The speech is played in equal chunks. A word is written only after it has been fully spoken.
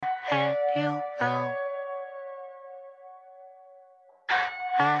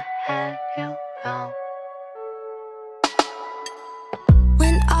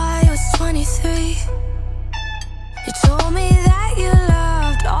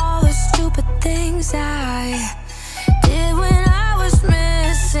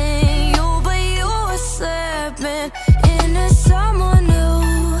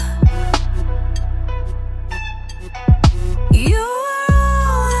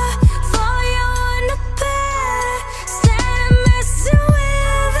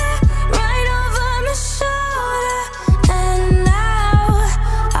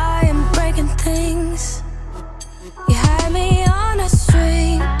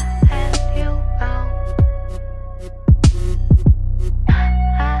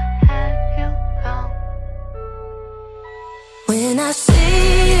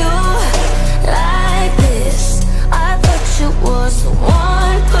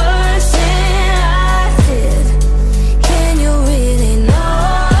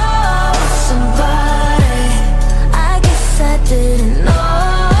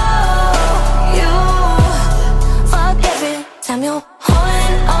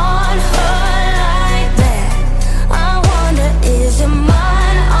point on her like that. I wonder, is your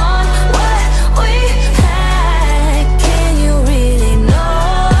mind on what we had? Can you really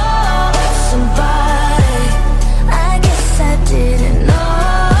know somebody? I guess I didn't know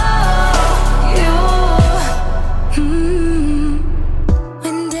you.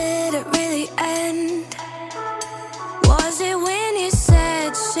 When did it really end? Was it when you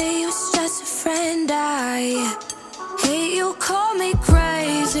said she was just a friend? I hate you, called me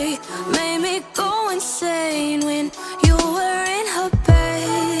crazy, made me go insane when you were in her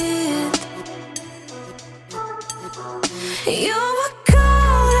bed. You were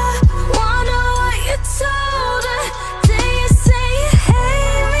colder, wonder what you told her. Did you say you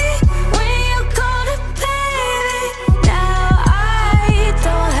hate me when you called her baby? Now I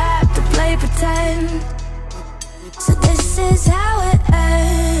don't have to play pretend. So this is how it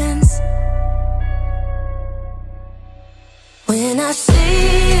ends. When I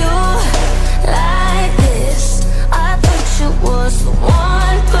see you like this, I thought you was the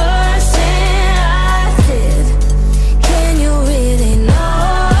one person I did. Can you really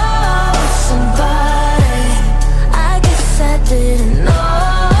know somebody? I guess I didn't know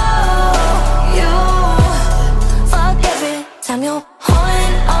you. Fuck every time you're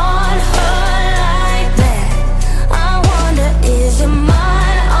holding on her like that. I wonder, is your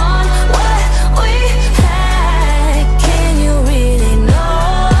mind on what we had? Can you really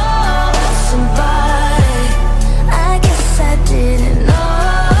know somebody? I guess I didn't know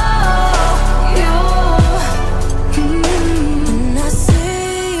you. When I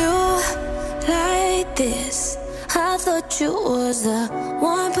see you like this, I thought you was the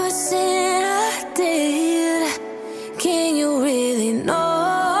one person I did. Can you really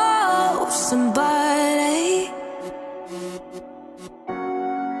know somebody?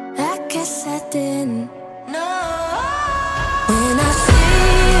 I guess I didn't know. When I see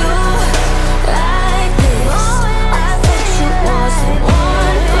you like this, I thought you was the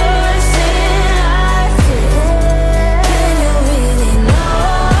one person I did. Can you really know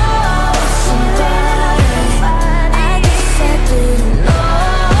somebody? I guess I didn't know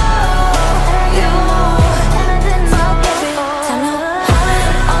you. Fuck every time you're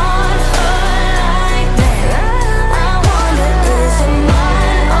holding on her like that. I wonder, is your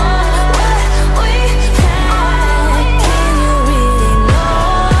mind on what we had? Can you really know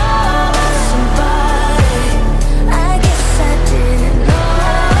somebody? I guess I didn't know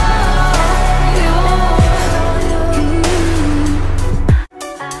you.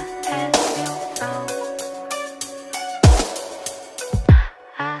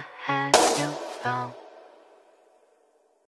 I had you wrong.